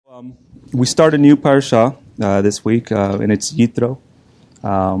We start a new parasha this week, and it's Yitro.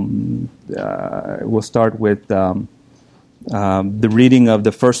 We'll start with the reading of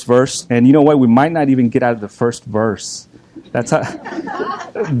the first verse. And you know what? We might not even get out of the first verse.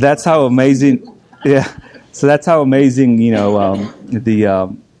 That's how amazing. Yeah. So that's how amazing,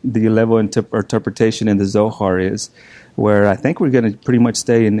 the level of interpretation in the Zohar is, where I think we're going to pretty much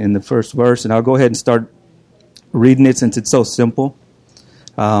stay in the first verse. And I'll go ahead and start reading it since it's so simple.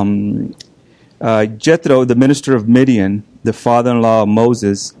 Jethro, the minister of Midian, the father-in-law of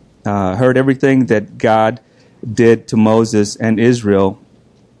Moses, heard everything that God did to Moses and Israel,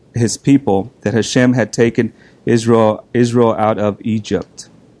 his people, that Hashem had taken Israel out of Egypt.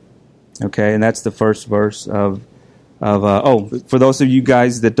 Okay, and that's the first verse of for those of you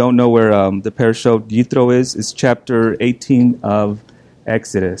guys that don't know where the parasha Yitro is, it's chapter 18 of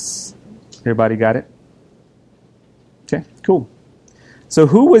Exodus. Everybody got it? Okay, cool. So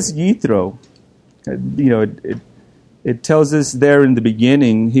who was Yitro? It tells us there in the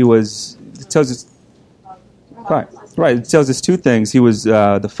beginning it tells us two things. He was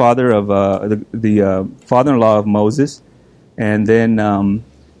the father of the father-in-law of Moses, and then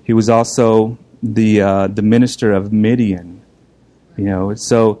he was also the minister of Midian.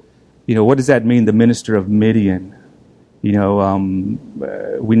 So what does that mean? The minister of Midian. We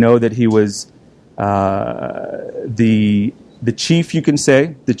know that he was the chief. You can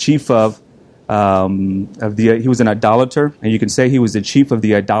say the chief of he was an idolater, and you can say he was the chief of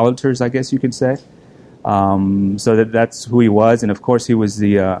the idolaters, I guess you could say. So that's who he was, and of course he was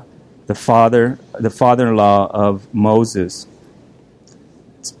the father-in-law of Moses.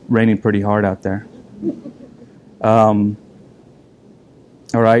 It's raining pretty hard out there. All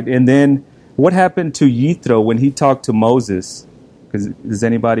right, and then what happened to Yitro when he talked to Moses? Does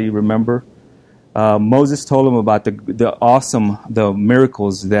anybody remember? Moses told him about the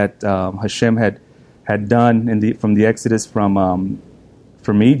miracles that Hashem had done from the Exodus from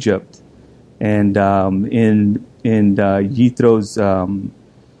Egypt, and in Yithro's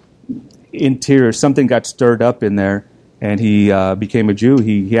interior, something got stirred up in there, and he became a Jew.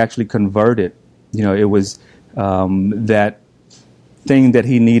 He actually converted. It was that thing that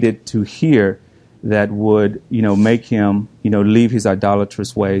he needed to hear that would make him leave his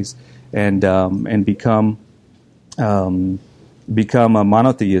idolatrous ways and become a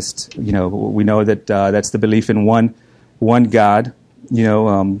monotheist. We know that that's the belief in one God. He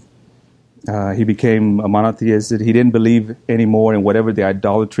became a monotheist. That he didn't believe anymore in whatever the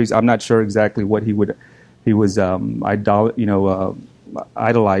idolatries. I'm not sure exactly what he was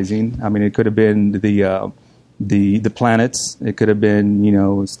idolizing. I mean, it could have been the planets. It could have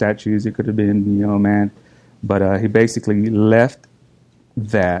been statues. It could have been a man. But he basically left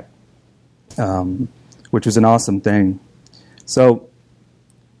that. Which was an awesome thing. So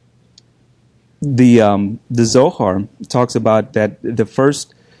the Zohar talks about that the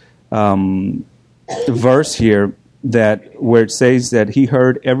first verse here where it says that he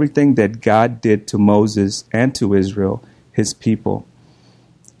heard everything that God did to Moses and to Israel, his people,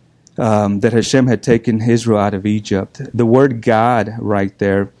 that Hashem had taken Israel out of Egypt. The word God right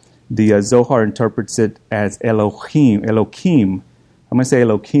there, the Zohar interprets it as Elohim. I'm going to say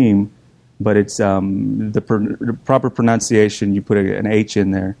Elohim, but it's the proper pronunciation. You put an H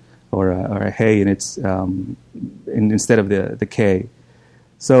in there or a hey, and it's instead of the K.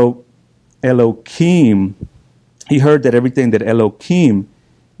 So Elohim, he heard that everything that Elohim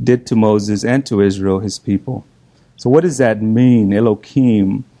did to Moses and to Israel, his people. So what does that mean,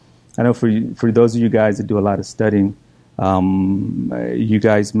 Elohim? I know for those of you guys that do a lot of studying, you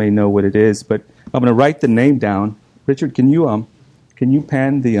guys may know what it is, but I'm going to write the name down. Richard, can you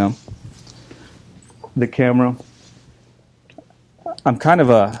pan the camera? I'm kind of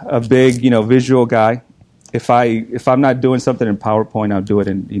a big, visual guy. If I'm not doing something in PowerPoint, I'll do it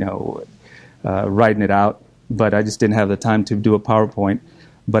in, writing it out. But I just didn't have the time to do a PowerPoint.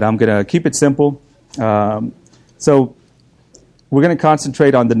 But I'm going to keep it simple. So we're going to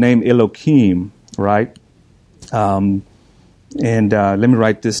concentrate on the name Elohim, right? And let me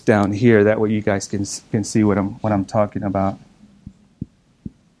write this down here. That way you guys can see what I'm talking about.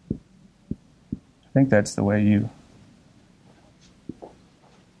 I think that's the way you...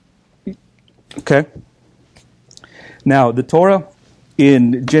 Okay. Now, the Torah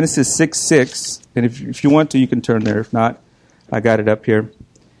in Genesis 6:6, and if you want to, you can turn there. If not, I got it up here.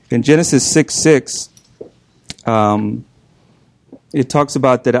 In Genesis 6:6, it talks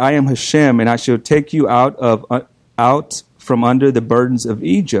about that I am Hashem, and I shall take you out from under the burdens of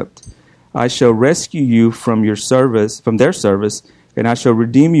Egypt. I shall rescue you from their service, and I shall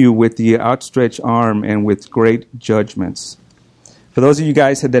redeem you with the outstretched arm and with great judgments. For those of you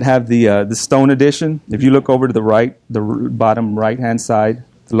guys that have the Stone edition, if you look over to the right, the bottom right-hand side,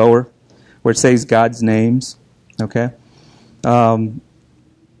 the lower, where it says God's names, okay? As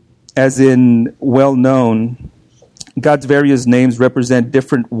in well-known, God's various names represent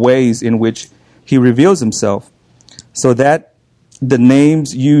different ways in which he reveals himself. So that the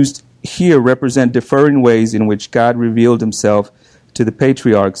names used here represent differing ways in which God revealed himself to the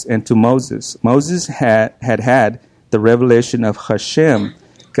patriarchs and to Moses. Moses had the revelation of Hashem,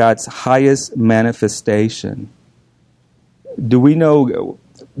 God's highest manifestation. Do we know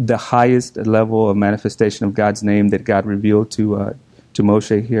the highest level of manifestation of God's name that God revealed to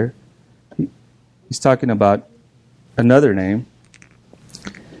Moshe here? He's talking about another name.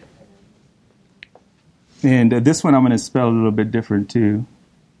 And this one I'm going to spell a little bit different too.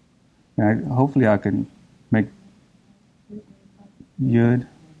 Hopefully I can make Yud,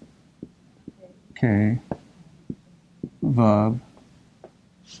 K, Vav,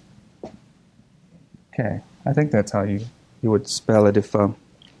 K. I think that's how you would spell it if you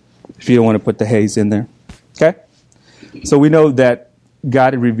don't want to put the Hayes in there. Okay? So we know that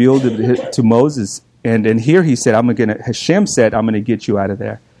God revealed it to Moses, and here he said, Hashem said, I'm going to get you out of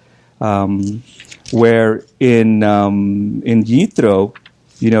there. Where in Yitro,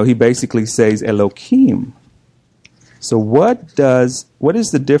 he basically says Elohim. So what is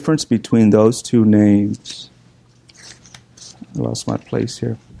the difference between those two names? I lost my place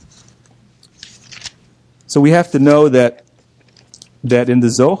here. So we have to know that in the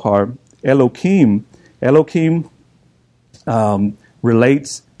Zohar, Elohim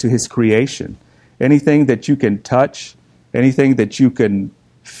relates to his creation. Anything that you can touch, anything that you can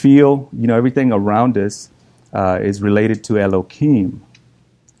feel, everything around us is related to Elohim.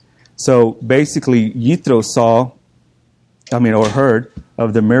 So basically, Yitro or heard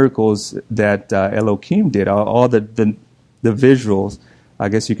of the miracles that Elohim did, all the visuals, I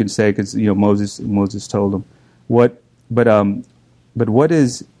guess you can say, because Moses told him. But what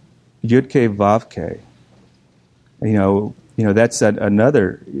is Yud-K Vav-K? That's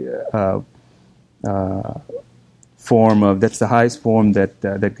another form of, that's the highest form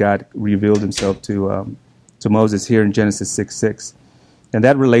that God revealed himself to Moses here in Genesis 6:6. And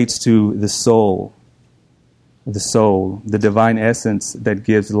that relates to the soul, the divine essence that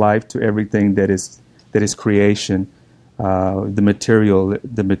gives life to everything that is creation, the material.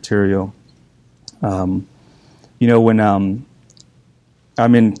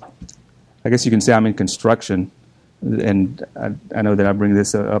 When I guess you can say I'm in construction, and I know that I bring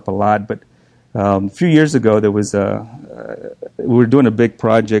this up a lot, but a few years ago there was we were doing a big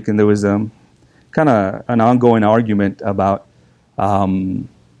project, and there was kind of an ongoing argument about kind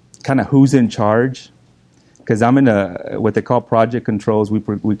of who's in charge. Because I'm in what they call project controls.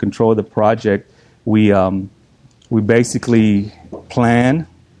 We control the project. We basically plan,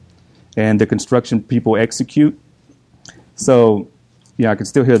 and the construction people execute. So, I can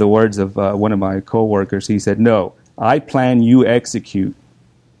still hear the words of one of my coworkers. He said, "No, I plan, you execute,"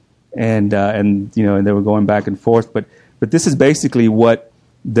 and they were going back and forth. But this is basically what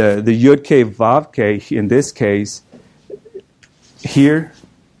the Yud-K Vav-K in this case here.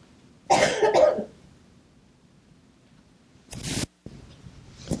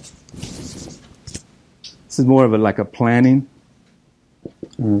 This is more of a planning. I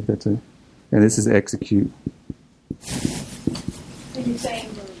don't know if that's and this is execute. Are you saying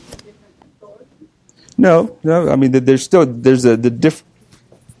there's different authorities? No. I mean, there's different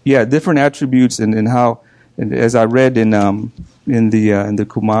attributes in how, and as I read in the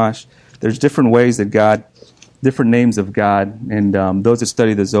Chumash, there's different ways that different names of God, and those that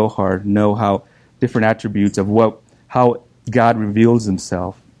study the Zohar know how different attributes of how God reveals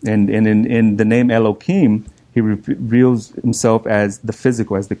himself. And in the name Elohim, he reveals himself as the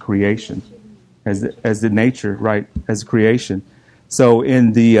physical, as the creation, as the nature, right, as creation. So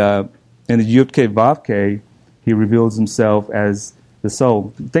in the Yud-K Vav-K, he reveals himself as the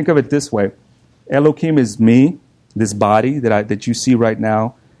soul. Think of it this way: Elohim is me, this body that you see right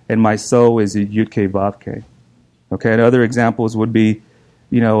now, and my soul is a Yud-K Vav-K. Okay, and other examples would be,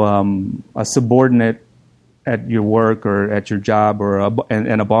 a subordinate at your work or at your job, or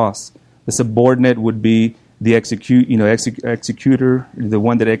and a boss. The subordinate would be the executor, the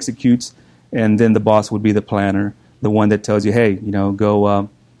one that executes, and then the boss would be the planner, the one that tells you, hey, go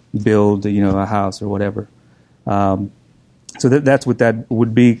build, a house or whatever. So that's what that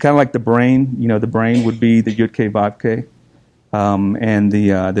would be. Kind of like the brain. The brain would be the Yud-K Vav-K, and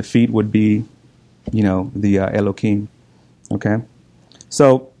the feet would be, the Elohim. Okay,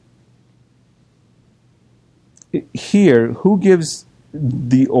 so. Here, who gives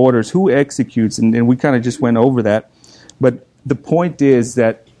the orders? Who executes? And we kind of just went over that. But the point is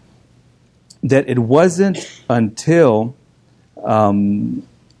that it wasn't until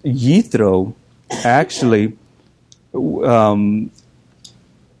Yitro actually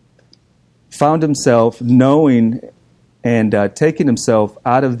found himself knowing and taking himself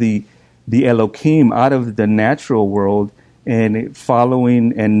out of the Elohim, out of the natural world, and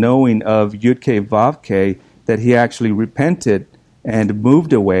following and knowing of Yud-Keh Vav-Keh, that he actually repented and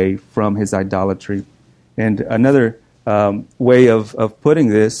moved away from his idolatry. And another way of putting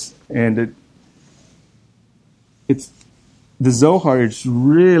this, and it's the Zohar is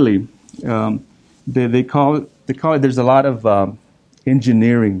really they call it. There's a lot of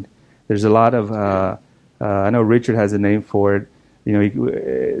engineering. There's a lot of I know Richard has a name for it.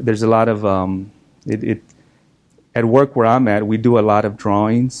 There's a lot of at work where I'm at, we do a lot of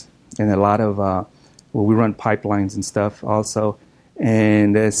drawings and a lot of we run pipelines and stuff also.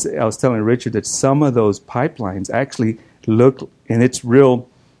 And as I was telling Richard that some of those pipelines actually look, and it's real,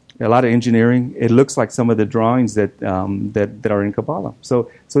 a lot of engineering. It looks like some of the drawings that are in Kabbalah. So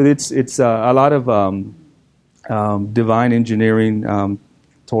it's a lot of divine engineering,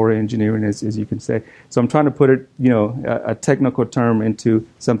 Torah engineering, as you can say. So I'm trying to put it, a technical term into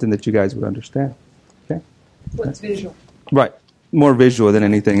something that you guys would understand. Okay. What's visual? Right, more visual than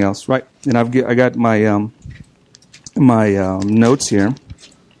anything else. Right, and I got my my notes here.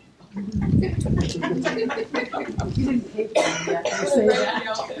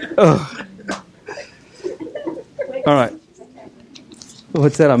 Oh. All right.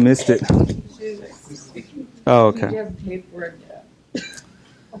 What's that? I missed it. Oh, okay.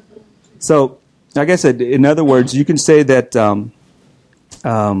 So, like I said, in other words, you can say that,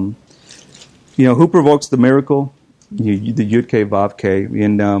 who provokes the miracle? The Yud-Keh Vav-Keh.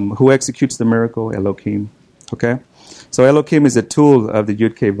 And who executes the miracle? Elohim. Okay? So Elohim is a tool of the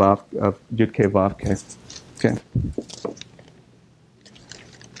Yud-Keh Vav-Keh. Okay.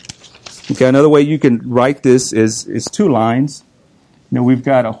 Okay, another way you can write this is two lines. We've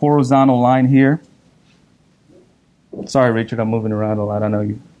got a horizontal line here. Sorry, Richard, I'm moving around a lot. I know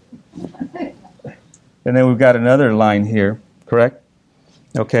you. And then we've got another line here, correct?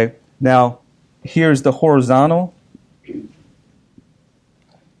 Okay. Now, here's the horizontal.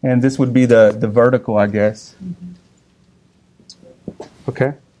 And this would be the vertical, I guess.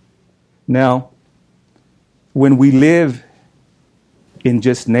 Okay. Now, when we live in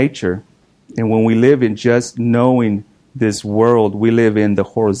just nature, and when we live in just knowing this world, we live in the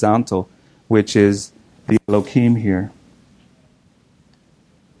horizontal, which is the Elohim here.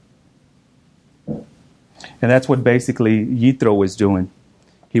 And that's what basically Yitro was doing.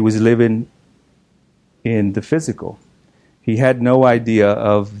 He was living in the physical. He had no idea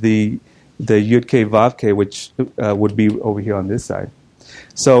of the Yud-Keh Vav-Keh, which would be over here on this side.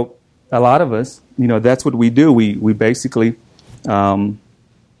 So a lot of us, that's what we do. We basically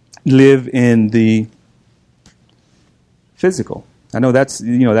live in the physical. I know that's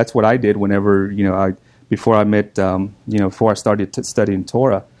what I did whenever before I met before I started studying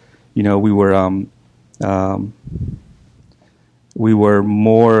Torah. We were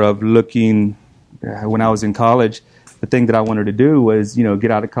more of looking. When I was in college, the thing that I wanted to do was get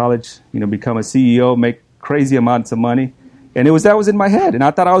out of college, become a CEO, make crazy amounts of money. And that was in my head, and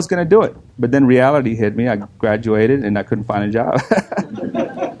I thought I was going to do it. But then reality hit me. I graduated, and I couldn't find a job.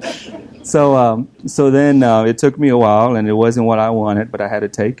 So then it took me a while, and it wasn't what I wanted, but I had to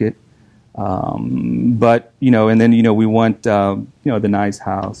take it. But and then we want the nice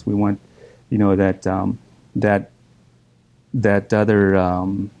house. We want that other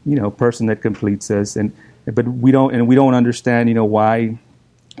person that completes us, but we don't understand why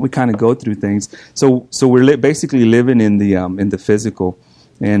we kind of go through things. So we're basically living in the physical,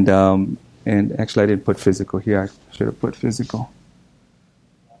 and actually I didn't put physical here. I should have put physical.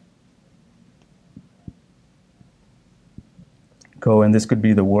 And this could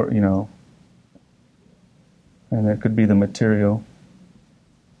be the word, and that could be the material.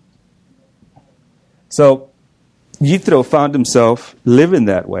 So Yitro found himself living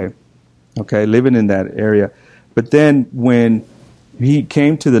that way, living in that area. But then when he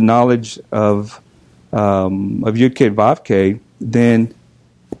came to the knowledge of Yud-Keh Vav-Keh, then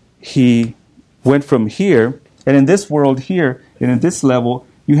he went from here, and in this world here, and in this level,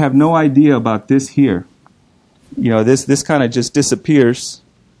 you have no idea about this here. This kind of just disappears.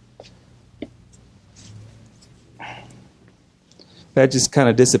 That just kind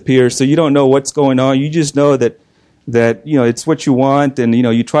of disappears. So you don't know what's going on. You just know that it's what you want, and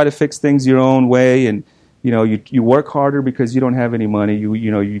you try to fix things your own way, and you work harder because you don't have any money.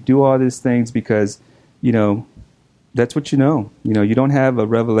 You do all these things because that's what you know. You don't have a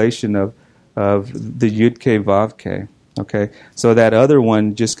revelation of the Yud-Keh Vav-Keh. Okay, so that other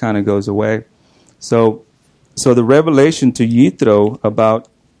one just kind of goes away. So the revelation to Yitro about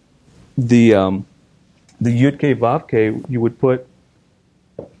the Yud-K Vav-K, you would put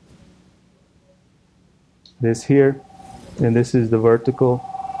this here, and this is the vertical.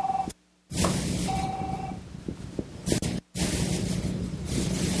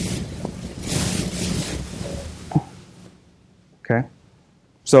 Okay,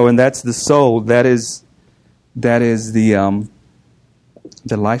 so and that's the soul. That is the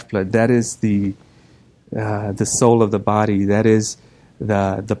lifeblood. That is the soul of the body. That is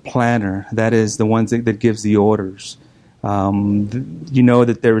the planner. That is the one that gives the orders. You know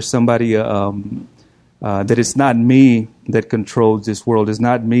that there is somebody. That it's not me that controls this world. It's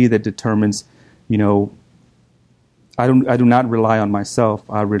not me that determines. You know, I do not rely on myself.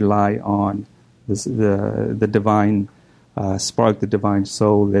 I rely on the divine spark, the divine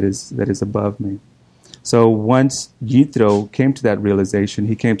soul that is above me. So once Yitro came to that realization,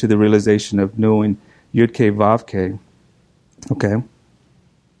 he came to the realization of knowing Yud-K Vav-K. Okay.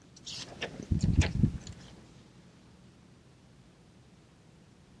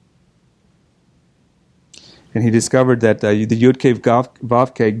 And he discovered that the Yud-K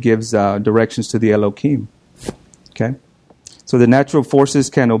Vav-K gives directions to the Elohim. Okay. So the natural forces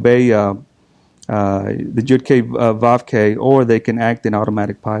can obey the Yud-K Vav-K, or they can act in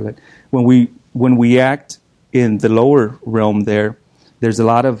automatic pilot. When we act in the lower realm, there's a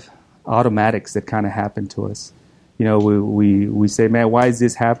lot of automatics that kind of happen to us. You know, we say, man, why is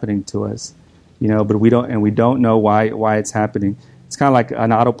this happening to us? You know, but we don't know why it's happening. It's kind of like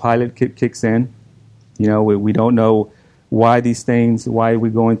an autopilot kicks in. You know, we don't know why we're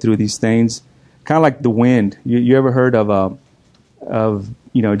going through these things. Kind of like the wind. You ever heard of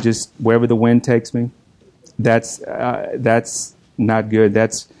you know, just wherever the wind takes me? That's not good.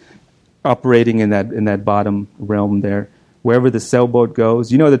 That's operating in that bottom realm there. Wherever the sailboat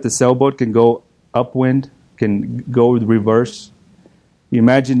goes, you know that the sailboat can go upwind, can go reverse. You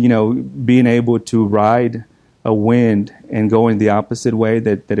imagine, you know, being able to ride a wind and go in the opposite way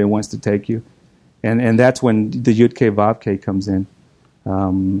that it wants to take you. And that's when the Yud-K Vav-K comes in.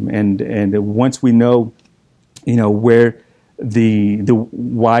 And once we know, you know, where the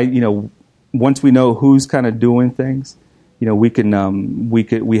why, you know, once we know who's kind of doing things, you know, we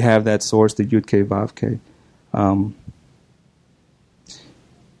have that source, the Yud-K Vav-K.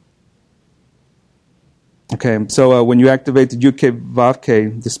 Okay, so when you activate the Yud-K Vav-K,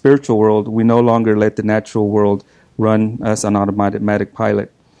 the spiritual world, we no longer let the natural world run us on automatic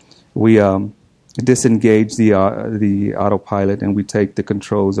pilot. We disengage the autopilot, and we take the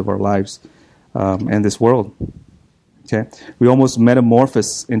controls of our lives and this world. Okay, we almost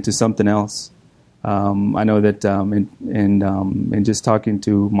metamorphose into something else. I know that in just talking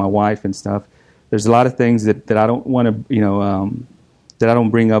to my wife and stuff, there's a lot of things that I don't want to, you know, that I don't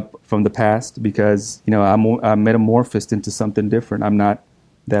bring up from the past, because, you know, I'm metamorphosed into something different. I'm not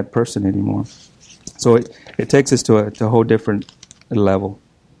that person anymore. So it takes us to a whole different level.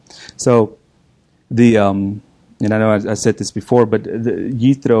 So and I know I said this before, but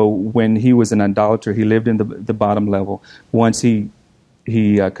Yitro, when he was an idolater, he lived in the bottom level. Once he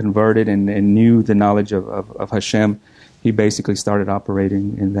converted and knew the knowledge of Hashem, he basically started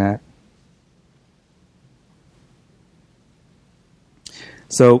operating in that.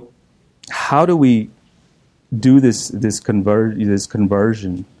 So how do we do this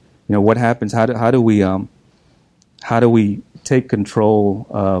conversion? You know, what happens? How do we take control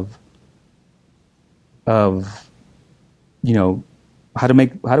of you know, how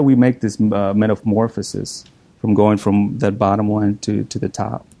do we make this metamorphosis from going from that bottom one to the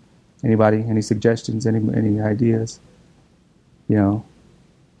top? Anybody? Any suggestions? Any ideas? You know,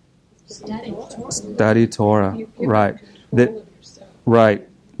 study Torah. Right. Right.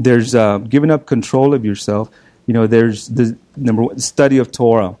 There's giving up control of yourself. You know, there's the number one, study of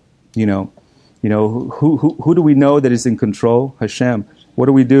Torah. You know, who do we know that is in control? Hashem. What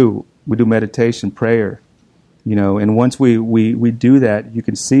do? We do meditation, prayer. You know, and once we do that, you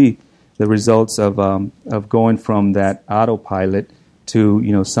can see the results of going from that autopilot to,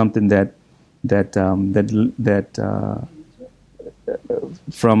 you know, something that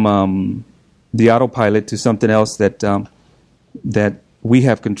from the autopilot to something else that we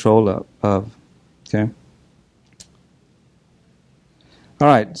have control of. Okay. All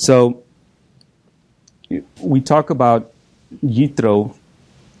right. So we talk about Yitro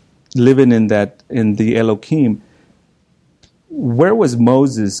living in the Elohim. Where was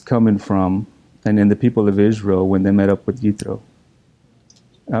Moses coming from, and then the people of Israel, when they met up with Yitro?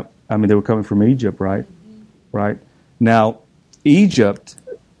 I mean, they were coming from Egypt, right? Right. Now, Egypt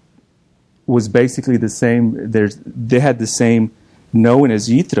was basically the same. They had the same knowing as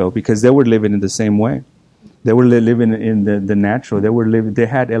Yitro because they were living in the same way. They were living in the natural. They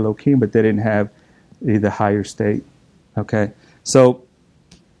had Elohim, but they didn't have the higher state. Okay, so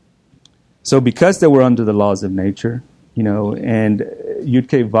because they were under the laws of nature, and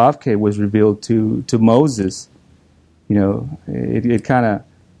Yud-K Vav-K was revealed to Moses, it kind of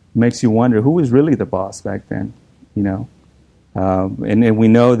makes you wonder who was really the boss back then, and we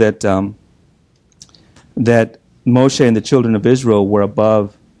know that that Moshe and the children of Israel were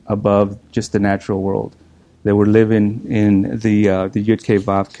above just the natural world. They were living in the Yud-K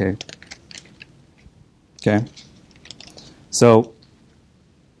Vav-K. Okay, so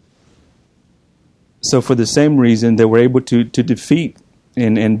for the same reason, they were able to defeat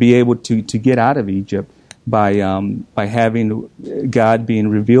and be able to get out of Egypt by having God being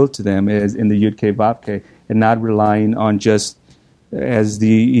revealed to them as in the Yud-K Vav-K and not relying on just as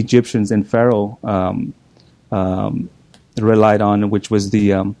the Egyptians and Pharaoh relied on, which was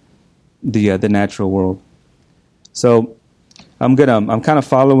the natural world. So I'm kind of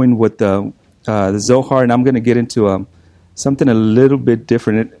following with the Zohar, and I'm going to get into something a little bit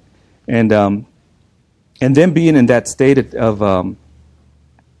different, and then being in that state of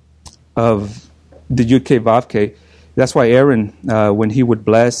the Yud-K Vav-K. That's why Aaron, when he would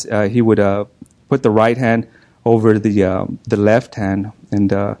bless, he would put the right hand over the left hand.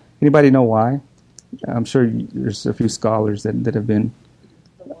 And anybody know why? I'm sure there's a few scholars that have been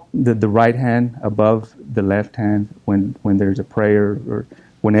the right hand above the left hand when there's a prayer or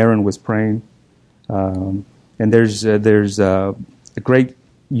when Aaron was praying. And there's a great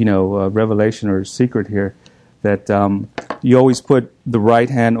revelation or secret here that you always put the right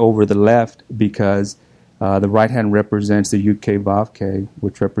hand over the left because the right hand represents the Yud-K Vav-K,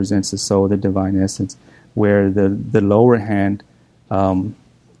 which represents the soul, the divine essence, where the lower hand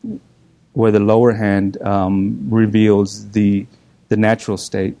reveals the natural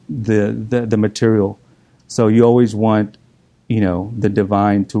state, the material. So you always want the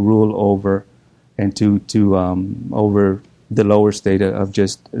divine to rule over and to over the lower state of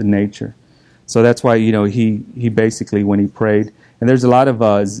just nature. So that's why he basically, when he prayed, and there's a lot of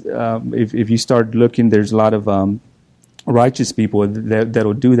if you start looking, there's a lot of righteous people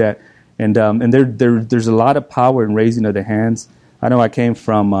that'll do that, and there's a lot of power in raising of the hands. I know I came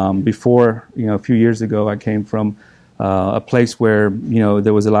from before a few years ago. I came from a place where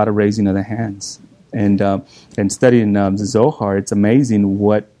there was a lot of raising of the hands, and studying the Zohar. It's amazing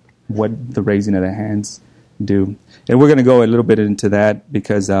what the raising of the hands do, and we're going to go a little bit into that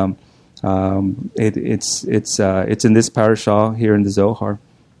because it's in this parashah here in the Zohar.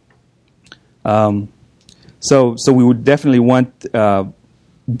 So we would definitely want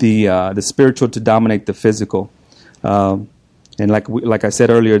the spiritual to dominate the physical, and like I said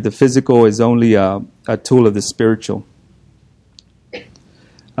earlier, the physical is only a tool of the spiritual.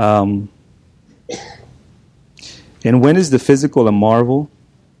 And when is the physical a marvel?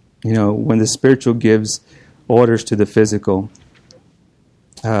 When the spiritual gives orders to the physical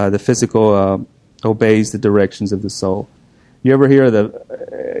obeys the directions of the soul. You ever hear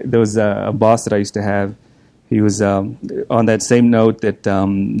there was a boss that I used to have. He was on that same note that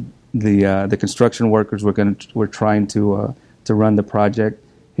the construction workers were trying to run the project.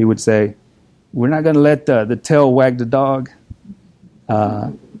 He would say, "We're not going to let the tail wag the dog."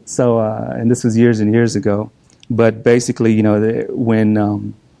 And this was years and years ago. But basically,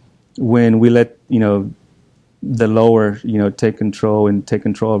 when we let the lower take control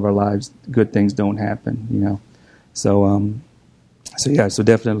of our lives, good things don't happen. So so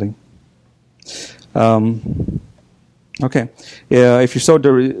definitely. Okay. If your soul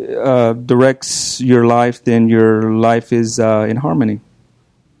directs your life, then your life is in harmony.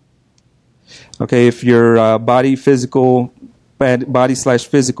 Okay. If your body/physical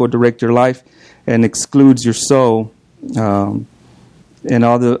direct your life and excludes your soul and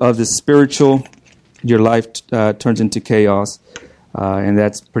all of the spiritual, your life turns into chaos, and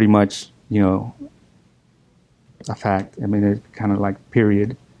that's pretty much a fact. I mean, it's kind of like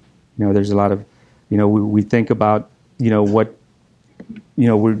period. There's a lot of we think about what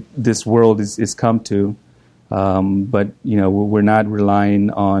this world is come to, but we're not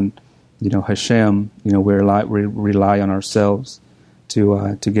relying on Hashem. We rely on ourselves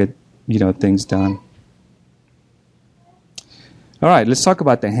to get things done. All right, let's talk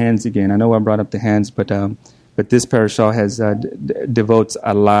about the hands again. I know I brought up the hands, but this parashah has devotes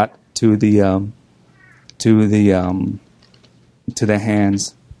a lot to the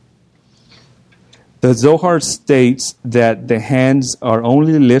hands. The Zohar states that the hands are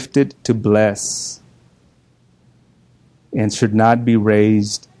only lifted to bless and should not be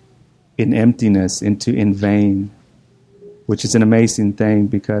raised in emptiness, in vain, which is an amazing thing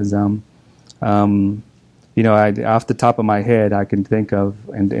because, off the top of my head, I can think of,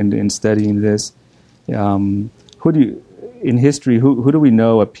 and in studying this, in history, who do we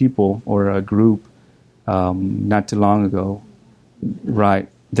know, a people or a group, not too long ago, right,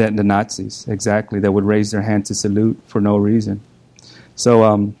 that the Nazis, exactly, that would raise their hand to salute for no reason.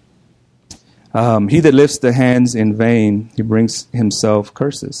 So, he that lifts the hands in vain, he brings himself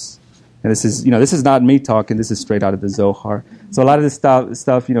curses. And this is not me talking. This is straight out of the Zohar. So a lot of this stuff,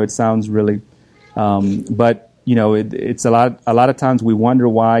 it sounds really, but it's a lot of times we wonder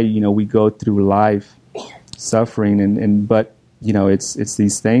why we go through life suffering, but it's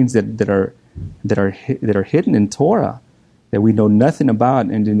these things that are hidden in Torah that we know nothing about,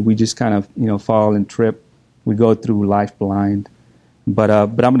 and then we just kind of fall and trip. We go through life blind. But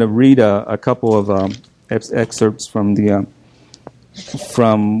I'm going to read a couple of excerpts from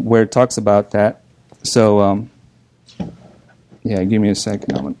from where it talks about that. So, give me a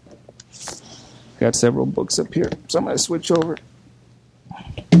second. Got several books up here, so I'm going to switch over.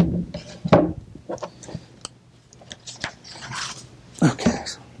 Okay.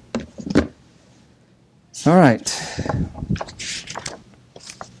 All right.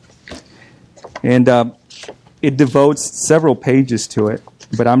 And it devotes several pages to it,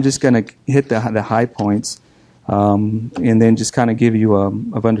 but I'm just going to hit the high points, and then just kind of give you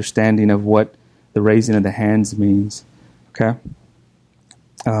of understanding of what the raising of the hands means. Okay.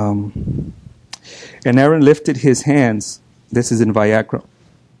 And Aaron lifted his hands. This is in Vayakra,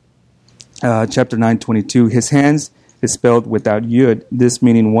 chapter 9:22. His hands is spelled without yud. This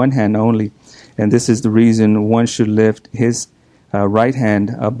meaning one hand only, and this is the reason one should lift his right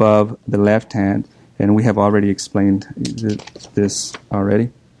hand above the left hand. And we have already explained this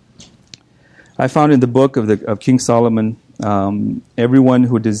already. I found in the book of King Solomon, everyone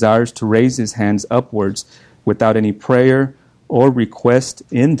who desires to raise his hands upwards without any prayer or request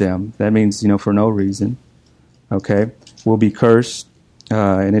in them, that means, for no reason, okay, will be cursed.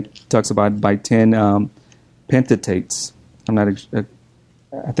 And it talks about by 10 pentatates.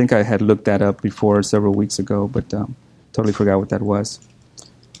 I think I had looked that up before several weeks ago, but totally forgot what that was.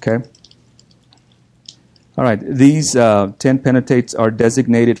 Okay. All right, these 10 pentatates are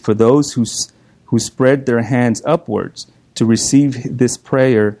designated for those who spread their hands upwards to receive this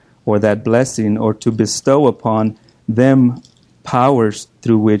prayer or that blessing, or to bestow upon them powers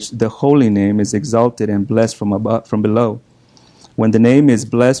through which the holy name is exalted and blessed from below. When the name is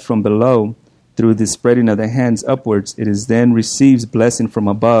blessed from below through the spreading of the hands upwards, it is then receives blessing from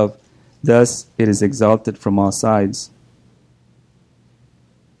above. Thus, it is exalted from all sides.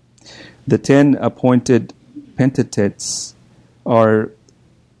 The 10 appointed pentatates are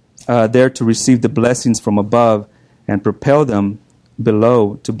there to receive the blessings from above and propel them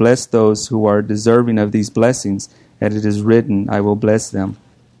below to bless those who are deserving of these blessings. And it is written, I will bless them.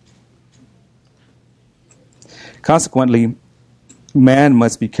 Consequently, man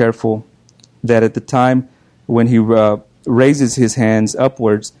must be careful that at the time when he raises his hands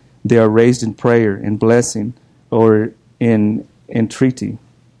upwards, they are raised in prayer, in blessing, or in entreaty.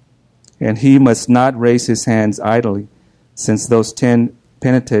 And he must not raise his hands idly, since those 10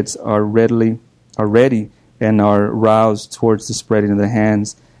 pentatates are ready and are roused towards the spreading of the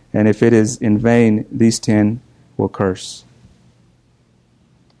hands. And if it is in vain, these 10 will curse.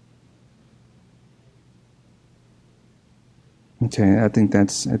 Okay, I think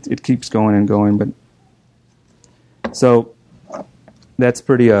it keeps going and going, but so that's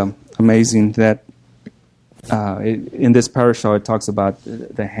pretty amazing that in this parasha it talks about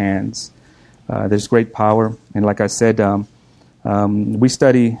the hands. There's great power, and like I said, we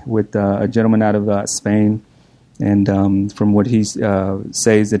study with a gentleman out of Spain, and from what he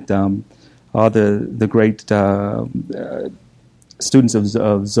says that all the great students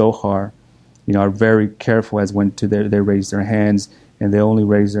of Zohar, are very careful as when they raise their hands, and they only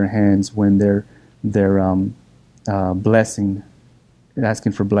raise their hands when they're blessing,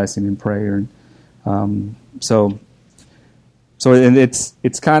 asking for blessing in prayer. So and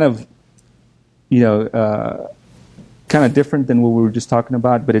it's kind of kind of different than what we were just talking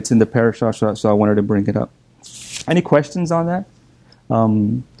about, but it's in the parasha, so I wanted to bring it up. Any questions on that?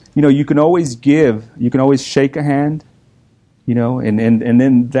 You can always give, you can always shake a hand, and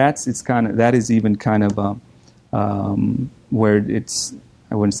then that is even kind of where it's,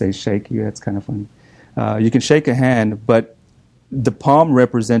 I wouldn't say shaky, that's kind of funny. You can shake a hand, but the palm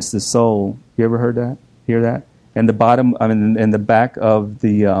represents the soul. You ever hear that? And the bottom, and the back of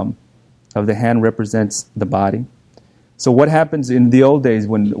the hand represents the body. So what happens in the old days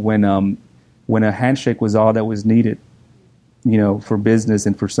when a handshake was all that was needed, for business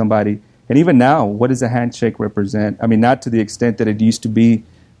and for somebody And even now, what does a handshake represent? I mean, not to the extent that it used to be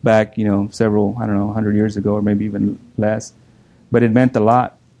back, several, 100 years ago, or maybe even less, but it meant a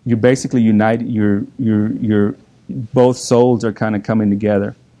lot. You basically unite your both souls are kind of coming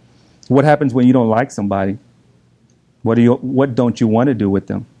together. What happens when you don't like somebody? What don't you want to do with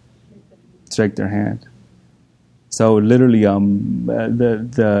them? Shake their hand. So literally, the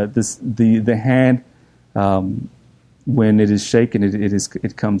hand, when it is shaken,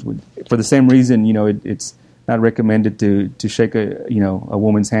 it comes with. For the same reason, it's not recommended to shake a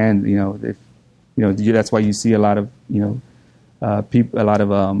woman's hand. If that's why you see a lot of people, a lot of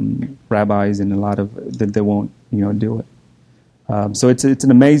rabbis, and a lot of that they won't do it. So it's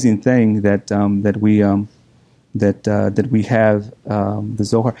an amazing thing that we have the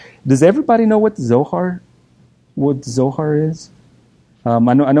Zohar. Does everybody know what the Zohar is?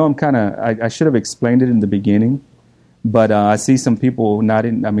 I know I should have explained it in the beginning, but I see some people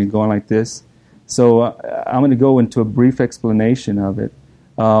going like this. So I'm going to go into a brief explanation of it.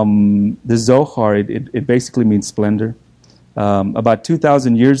 The Zohar, it basically means splendor. About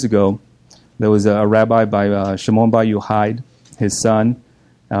 2,000 years ago, there was a rabbi by Shimon bar Yochai, his son,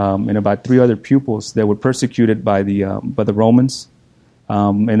 and about 3 other pupils that were persecuted by the Romans,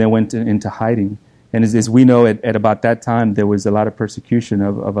 and they went into hiding. And as we know, at about that time, there was a lot of persecution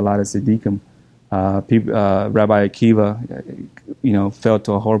of a lot of tzaddikim. Rabbi Akiva, fell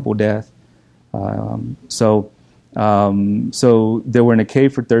to a horrible death. So they were in a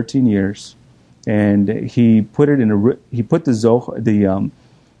cave for 13 years, and he put the Zohar,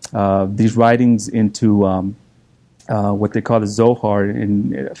 these writings into what they call the Zohar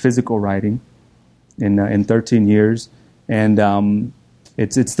in physical writing in 13 years, and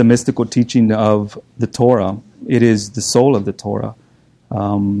it's the mystical teaching of the Torah. It is the soul of the Torah.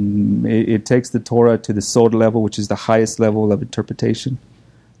 It takes the Torah to the soul level, which is the highest level of interpretation.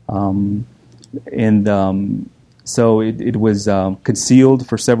 So it was concealed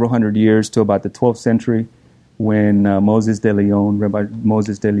for several hundred years to about the 12th century, when Rabbi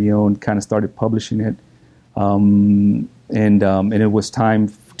Moses de Leon kind of started publishing it, and it was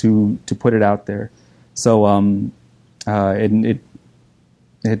time to put it out there. So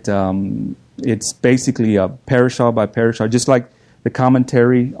it's basically a parashah by parashah, just like the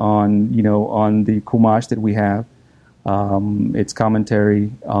commentary on the Chumash that we have. It's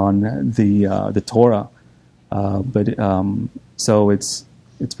commentary on the Torah, so it's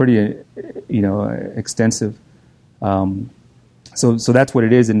pretty extensive. So that's what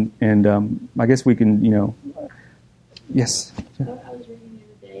it is, and I guess we can yes. I was reading the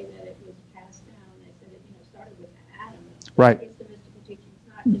other day that it was passed down. They said it started with Adam. Right. It's the mystical teaching.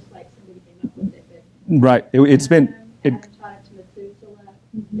 It's not just like somebody came up with it. Right. It's been. Adam taught it to Methuselah.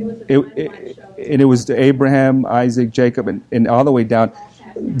 It was a timeline show. And it was to Abraham, Isaac, Jacob, and all the way down.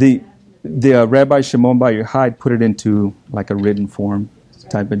 The Rabbi Shimon bar Yochai put it into like a written form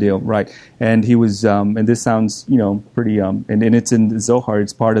type of deal, right? And he was, and this sounds, pretty, and it's in the Zohar.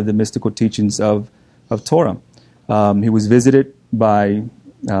 It's part of the mystical teachings of Torah. He was visited by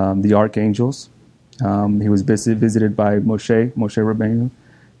the archangels. He was visited by Moshe Rabbeinu.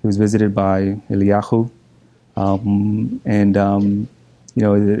 He was visited by Eliyahu,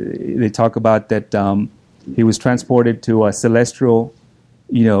 they talk about that he was transported to a celestial,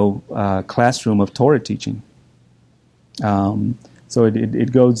 classroom of Torah teaching. So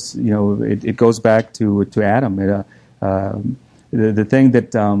it goes, it goes back to Adam. The thing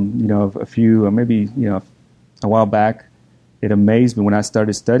that a few, maybe a while back, it amazed me when I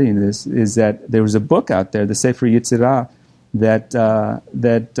started studying this, is that there was a book out there, the Sefer Yetzirah, that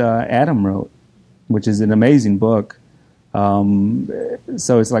Adam wrote, which is an amazing book. So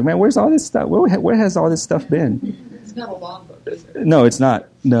it's like, man, where's all this stuff? Where has all this stuff been? It's not a long book, is it? No, it's not.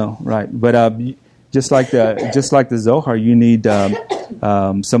 No, right. But just like the Zohar, you need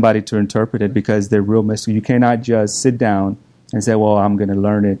somebody to interpret it, because they're real mystical. You cannot just sit down and say, well, I'm going to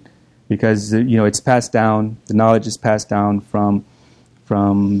learn it, because it's passed down. The knowledge is passed down from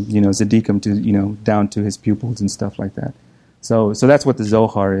Tzaddikim to down to his pupils and stuff like that. So that's what the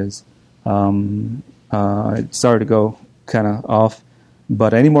Zohar is. Sorry to go kind of off,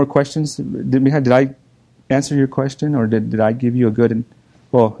 but any more questions? Did I answer your question, or did I give you a good?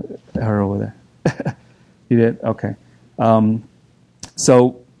 Her over there. You did? Okay.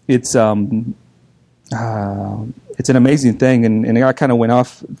 So it's an amazing thing, and I kind of went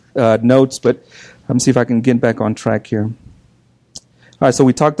off notes, but let me see if I can get back on track here. All right, so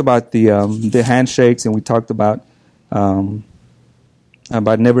we talked about the handshakes, and we talked about never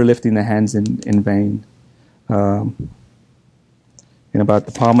lifting the hands in vain, and about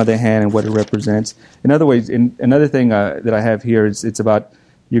the palm of the hand and what it represents. In other ways, another thing that I have here is it's about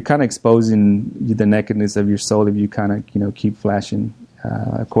you're kind of exposing the nakedness of your soul if you kind of keep flashing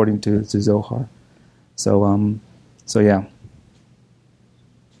according to Zohar. So yeah.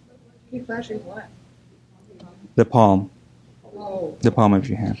 Keep flashing what? The palm. Oh. The palm of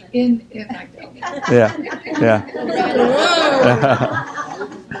your hand. In like that. Yeah. Yeah.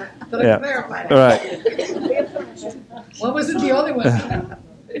 So let's Yeah. clarify that. All right. One wasn't the only one.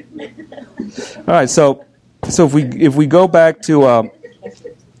 All right. So if we go back to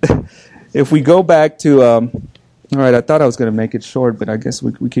all right, I thought I was going to make it short, but I guess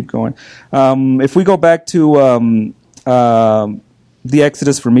we keep going. If we go back to the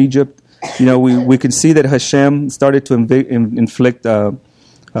Exodus from Egypt, we can see that Hashem started to inflict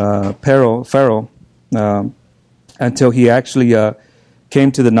Pharaoh until he actually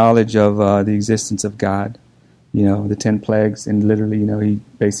came to the knowledge of the existence of God. The 10 plagues, and literally, he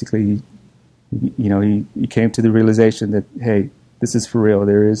basically, he came to the realization that, hey, this is for real.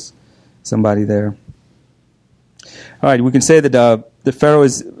 There is somebody there. All right, we can say that the Pharaoh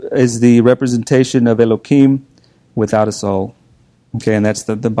is the representation of Elohim without a soul. Okay, and that's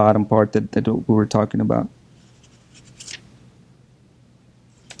the bottom part that we were talking about.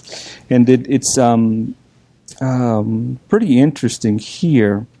 And it's pretty interesting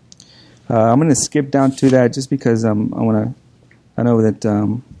here. I'm going to skip down to that just because I know that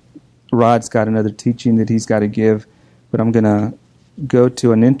Rod's got another teaching that he's got to give, but I'm going to go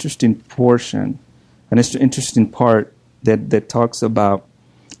to an interesting portion, an interesting part that talks about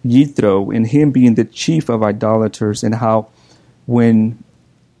Yitro and him being the chief of idolaters, and how when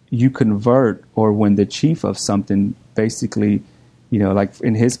you convert, or when the chief of something basically, like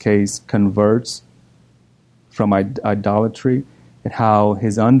in his case, converts from idolatry, and how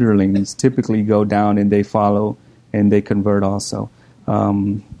his underlings typically go down and they follow and they convert also.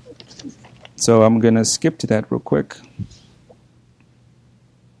 So I'm going to skip to that real quick.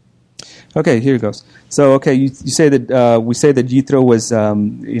 Okay, here it goes. So, okay, you say that we say that Yitro was,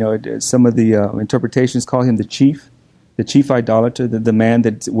 some of the interpretations call him the chief idolater, the man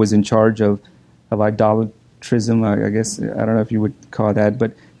that was in charge of idolatrism. I guess, I don't know if you would call that,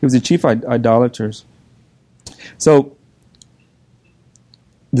 but he was the chief idolaters. So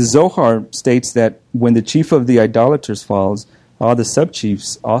the Zohar states that when the chief of the idolaters falls, all the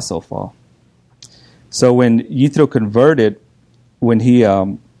sub-chiefs also fall. So when Yitro converted, when he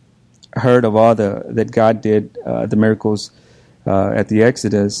heard of all that God did, the miracles at the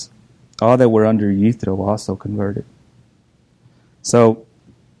Exodus, all that were under Yitro also converted. So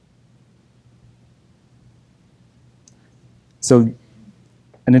an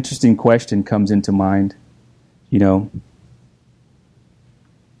interesting question comes into mind,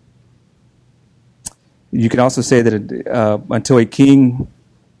 You can also say that until a king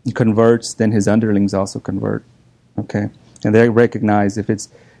converts, then his underlings also convert. Okay, and they recognize if it's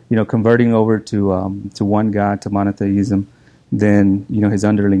converting over to one God, to monotheism, then his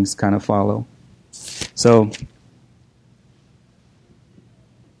underlings kind of follow. So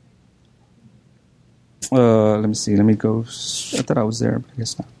let me see. Let me go. I thought I was there, but I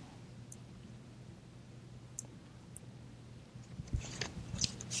guess not.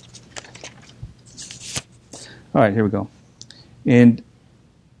 All right, here we go. And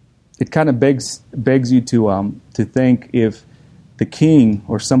it kind of begs you to think, if the king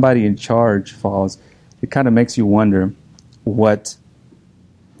or somebody in charge falls, it kind of makes you wonder who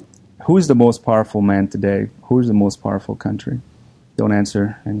is the most powerful man today? Who is the most powerful country? Don't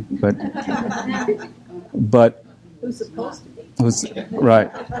answer, but Who's supposed to be? Right.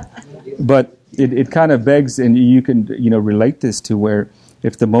 But it kind of begs, and you can relate this to where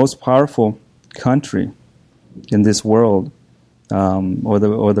if the most powerful country in this world,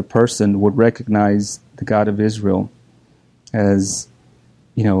 or the person would recognize the God of Israel as,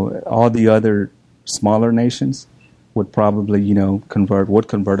 all the other smaller nations would probably,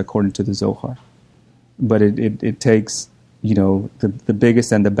 convert according to the Zohar. But it takes, the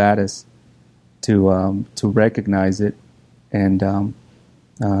biggest and the baddest to recognize it. And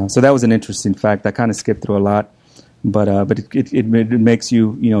so that was an interesting fact. I kind of skipped through a lot, but it makes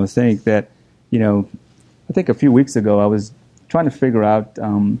you, think that, I think a few weeks ago I was trying to figure out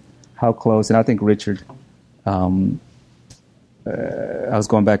how close, and I think Richard, I was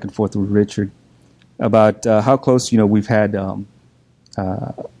going back and forth with Richard about how close, we've had a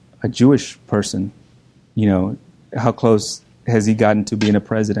Jewish person, how close has he gotten to being a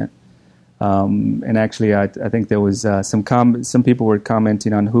president? And actually, I think there was some people were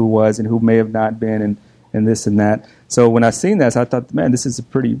commenting on who was and who may have not been, and this and that. So when I seen that, I thought, man, this is a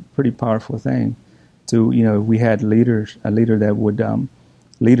pretty powerful thing. We had a leader that would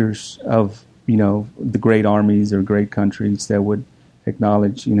leaders of the great armies or great countries that would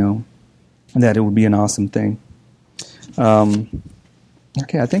acknowledge, that it would be an awesome thing.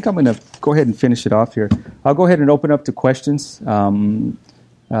 Okay, I think I'm going to go ahead and finish it off here. I'll go ahead and open up to questions.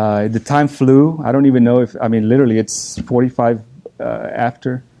 The time flew. I don't even know literally it's 45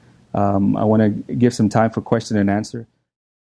 after. I want to give some time for question and answer.